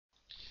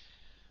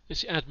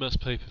It's the AddMaths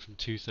paper from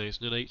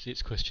 2008,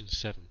 it's question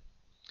 7.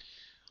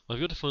 I've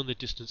got to find the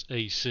distance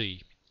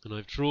AC, and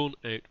I've drawn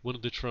out one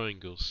of the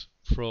triangles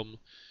from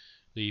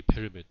the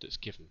pyramid that's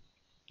given.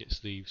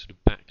 It's the sort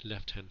of back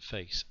left-hand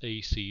face,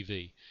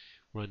 ACV,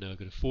 where I know I've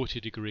got a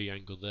 40-degree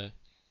angle there,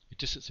 a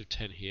distance of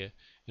 10 here,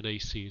 and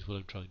AC is what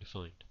I'm trying to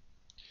find.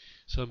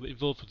 So I'm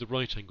involved with the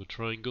right-angled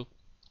triangle.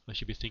 I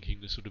should be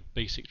thinking the sort of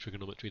basic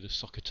trigonometry, the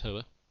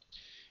SOHCAHTOA.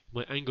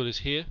 My angle is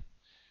here,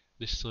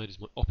 this side is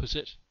my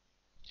opposite.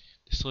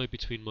 The side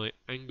between my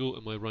angle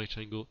and my right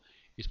angle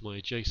is my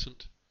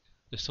adjacent.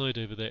 The side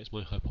over there is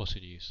my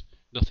hypotenuse.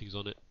 Nothing's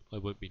on it, I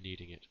won't be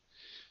needing it.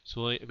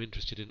 So I am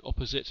interested in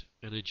opposite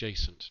and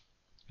adjacent,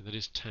 and that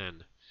is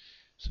tan.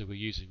 So we're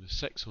using the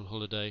sex on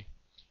holiday,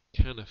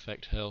 can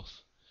affect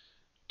health,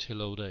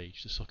 till old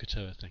age, the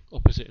SOHCAHTOA thing.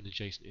 Opposite and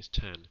adjacent is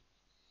tan.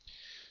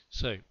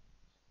 So,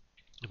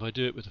 if I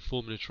do it with a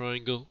formula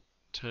triangle,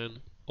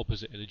 tan,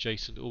 opposite and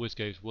adjacent always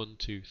goes 1,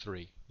 2,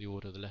 3, the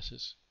order of the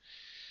letters.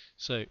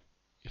 So,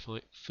 if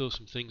I fill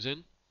some things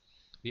in,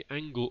 the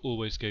angle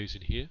always goes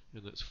in here,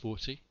 and that's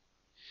 40.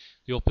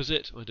 The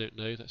opposite, I don't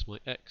know, that's my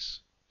x.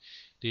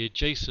 The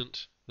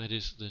adjacent, that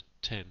is the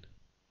 10.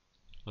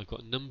 I've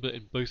got a number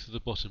in both of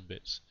the bottom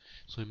bits,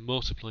 so I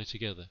multiply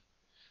together.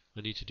 I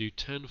need to do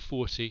tan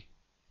 40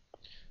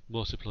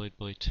 multiplied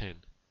by 10.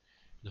 And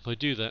if I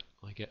do that,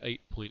 I get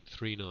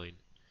 8.39.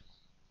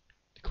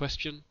 The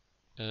question,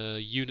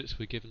 units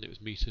were given, it was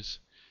meters,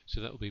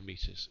 so that will be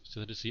meters. So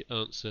that is the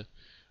answer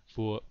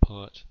for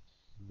part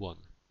 1.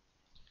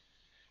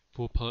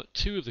 For part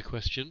 2 of the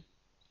question,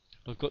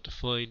 I've got to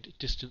find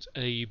distance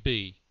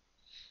AB.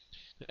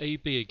 Now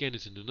AB again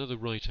is in another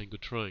right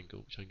angled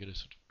triangle, which I'm going to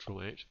sort of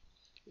draw out.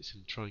 It's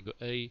in triangle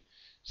ACB,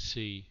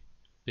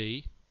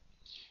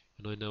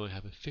 and I know I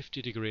have a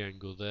 50-degree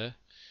angle there.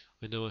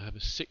 I know I have a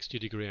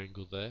 60-degree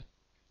angle there.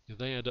 Now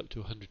they add up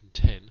to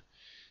 110,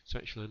 so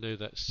actually I know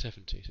that's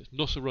 70. So it's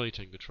not a right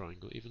angled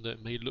triangle, even though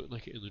it may look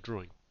like it in the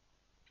drawing.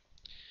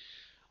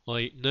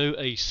 I know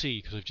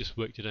AC because I've just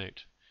worked it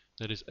out.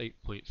 That is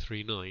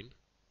 8.39. And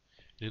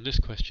in this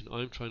question,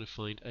 I'm trying to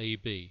find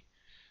AB,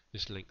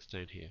 this length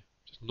down here.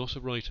 It's not a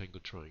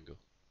right-angled triangle.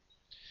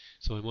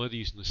 So I'm either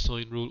using the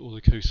sine rule or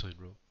the cosine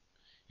rule.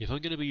 If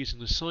I'm going to be using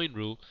the sine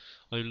rule,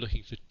 I'm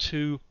looking for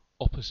two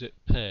opposite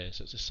pairs.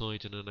 That's a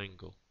side and an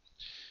angle.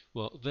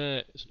 Well,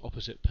 there is an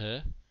opposite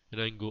pair, an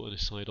angle and a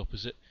side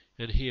opposite,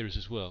 and here is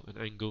as well,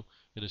 an angle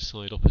and a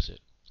side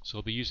opposite. So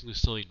I'll be using the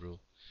sine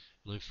rule,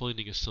 and I'm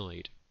finding a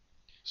side.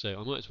 So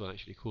I might as well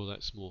actually call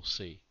that small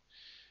c.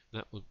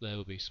 There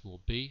will be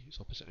small b, it's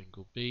opposite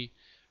angle B,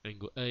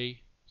 angle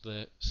A,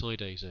 there,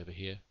 side A is over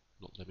here,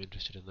 not that I'm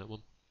interested in that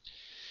one.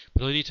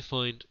 But I need to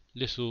find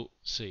little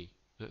c,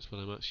 that's what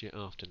I'm actually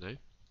after now.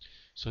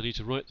 So I need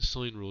to write the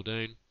sine rule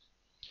down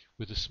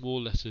with the small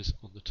letters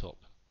on the top.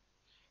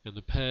 And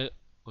the pair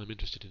I'm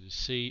interested in is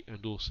C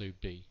and also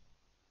B.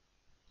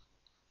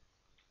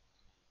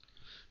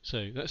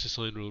 So that's the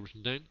sine rule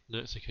written down. Now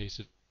it's a case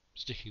of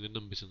sticking the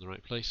numbers in the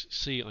right place.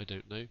 C I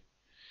don't know,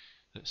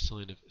 that's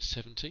sine of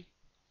 70.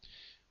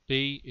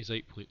 B is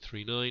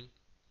 8.39,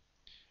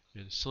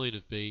 and sine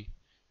of B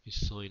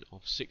is sine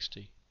of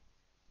 60.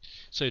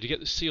 So to get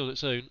the C on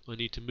its own, I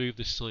need to move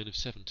this sine of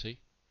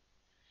 70,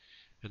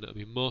 and that will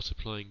be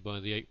multiplying by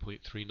the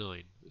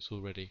 8.39 that's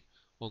already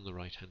on the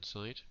right hand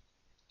side.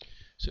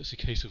 So it's a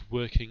case of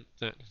working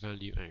that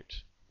value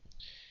out.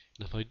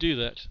 And if I do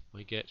that,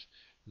 I get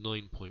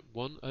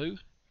 9.10,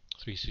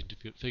 3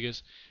 significant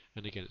figures,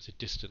 and again it's a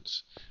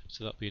distance,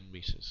 so that'll be in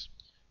meters.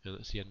 And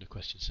that's the end of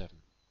question 7.